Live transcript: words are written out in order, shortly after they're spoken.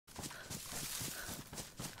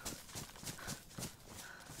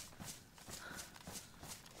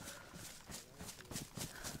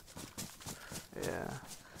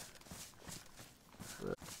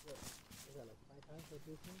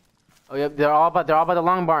Oh yep, they're all by the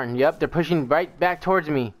long barn. Yep, they're pushing right back towards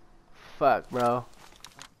me. Fuck, bro.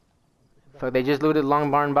 Fuck, they just looted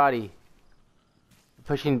long barn body.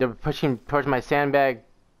 They're pushing towards my sandbag.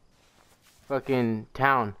 Fucking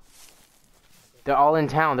town. They're all in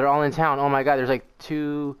town. They're all in town. Oh my god, there's like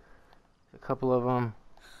a couple of them.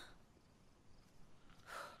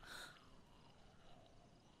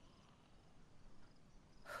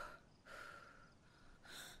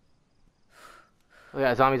 Oh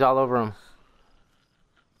yeah, zombies all over them.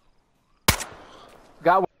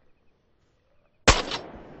 Got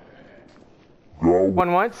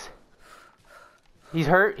one once. He's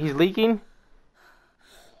hurt. He's leaking.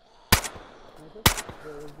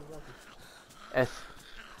 S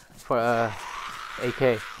for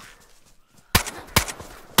AK.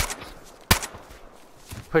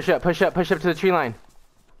 Push up to the tree line.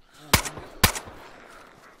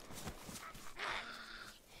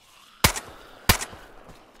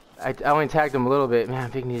 I only tagged him a little bit.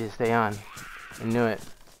 Man, Big needed to stay on. I knew it.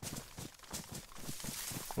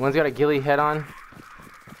 One's got a ghillie head on.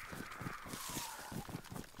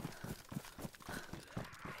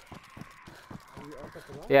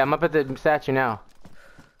 Yeah, I'm up at the statue now.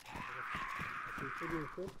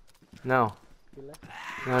 No.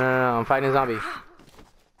 No, I'm fighting a zombie.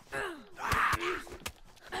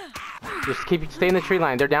 Just stay in the tree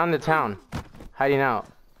line. They're down in the town. Hiding out.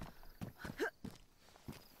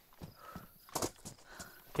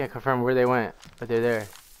 Can't confirm where they went, but they're there.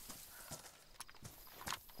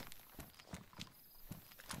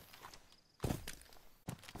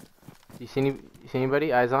 You see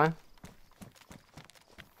anybody? Eyes on?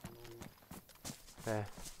 Okay.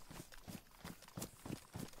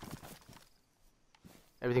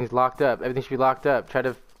 Everything's locked up. Everything should be locked up. Try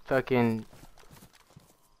to fucking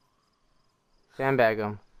sandbag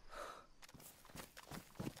them.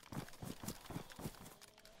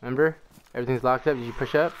 Remember? Everything's locked up. Did you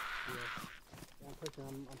push up? Yeah, I'm pushing.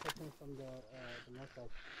 I'm pushing from the north side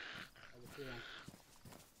of the tree line.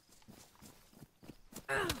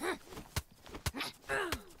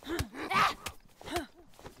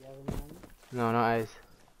 You have any on you? No eyes.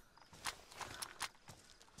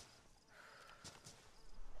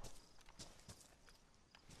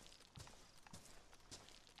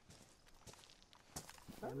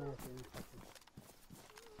 I'm not seeing anything.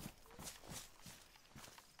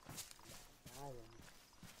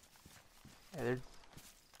 Yeah, they're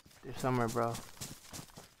somewhere, bro.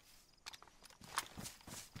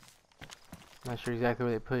 Not sure exactly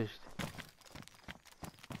where they pushed.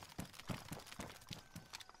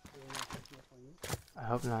 I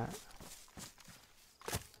hope not.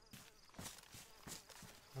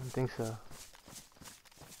 I don't think so.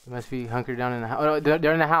 They must be hunkered down in the house. Oh, no,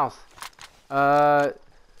 they're in the house. The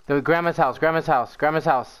grandma's house. Grandma's house.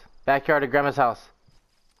 Backyard of grandma's house.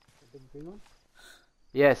 The big green one?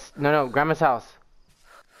 Yes. No. Grandma's house.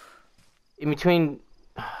 In between.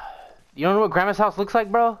 You don't know what grandma's house looks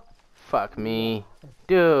like, bro? Fuck me.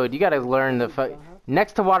 Dude, you gotta learn the fuck.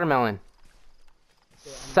 Next to watermelon.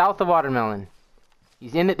 South of watermelon.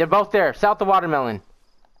 He's in it. They're both there. South of watermelon.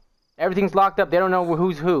 Everything's locked up. They don't know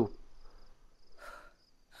who's who.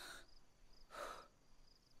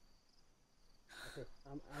 Okay,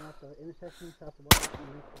 I'm at the intersection south of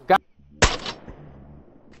watermelon.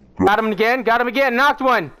 Got him again. Knocked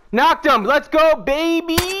one. Knocked him. Let's go,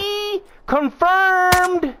 baby.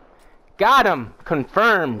 Confirmed. Got him.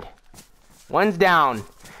 Confirmed. One's down.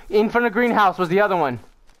 In front of greenhouse was the other one.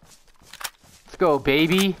 Let's go,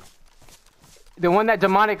 baby. The one that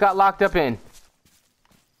demonic got locked up in.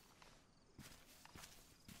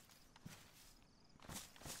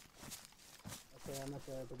 Okay, I'm at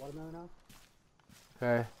the watermelon now.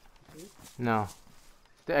 Okay. No.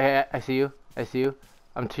 Hey, I see you.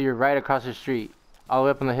 I'm to your right across the street. All the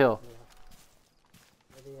way up on the hill.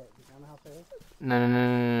 Where they at? The grandma house there?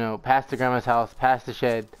 No. Past the grandma's house. Past the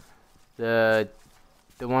shed. The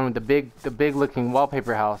one with the big looking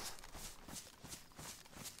wallpaper house.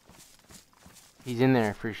 He's in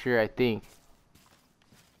there for sure, I think.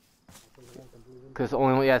 Cause it's the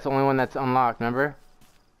only one that's unlocked. Remember?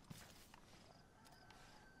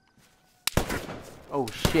 Oh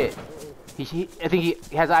shit! I think he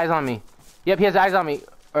has eyes on me. Yep, he has eyes on me.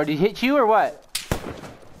 Or did he hit you or what? I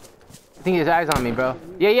think he has eyes on me, bro.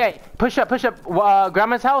 Yeah. Push up.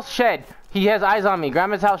 Grandma's house shed. He has eyes on me.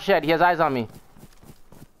 Grandma's house shed. He has eyes on me.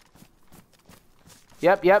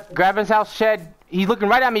 Yep. Grandma's house shed. He's looking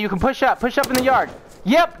right at me. You can push up in the yard.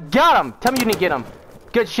 Yep, got him. Tell me you didn't get him.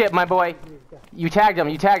 Good shit, my boy. You tagged him.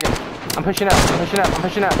 I'm pushing up.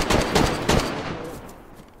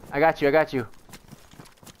 I got you.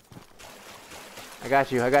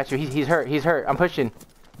 He's hurt. I'm pushing.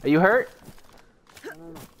 Are you hurt?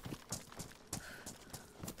 No.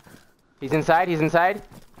 He's inside, he's inside.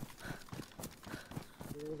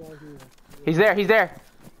 The other guy's moving. He's there, he's there.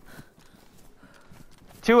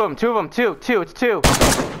 Two of them, two, it's two.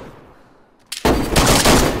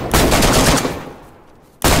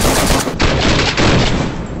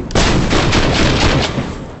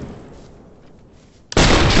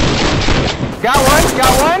 Got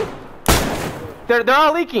one. They're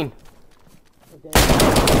all leaking. Okay.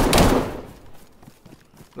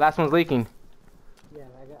 Last one's leaking. Yeah, I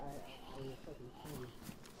was fucking shooting.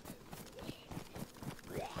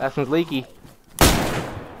 Last one's leaky. The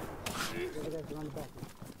other guy's around the back.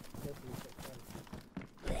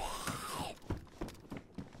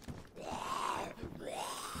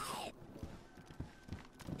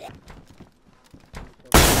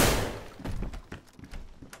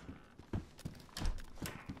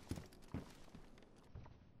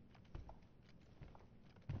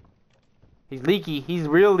 He's leaky. He's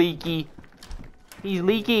real leaky. He's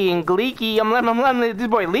leaky and gleeky. I'm letting this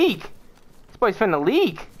boy leak. This boy's finna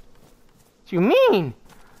leak. What you mean?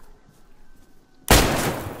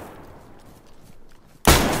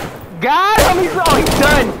 Got him! He's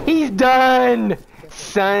done! He's done!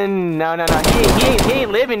 Son, no. He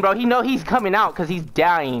ain't living, bro. He know he's coming out because he's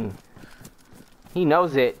dying. He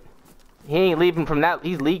knows it. He ain't leaving from that.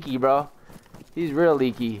 He's leaky, bro. He's real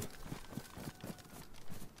leaky.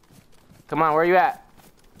 Come on, where you at?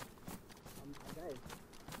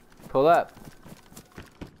 Pull up.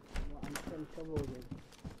 I'm having trouble with it.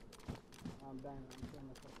 I'm dying. I'm killing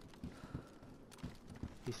myself.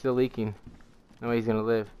 He's still leaking. No way he's gonna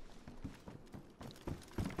live.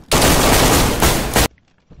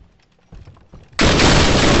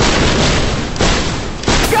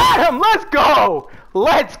 Got him! Let's go!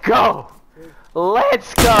 Let's go!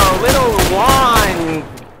 Let's go! Little Juan!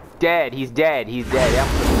 Dead. He's dead. He's dead. Yep.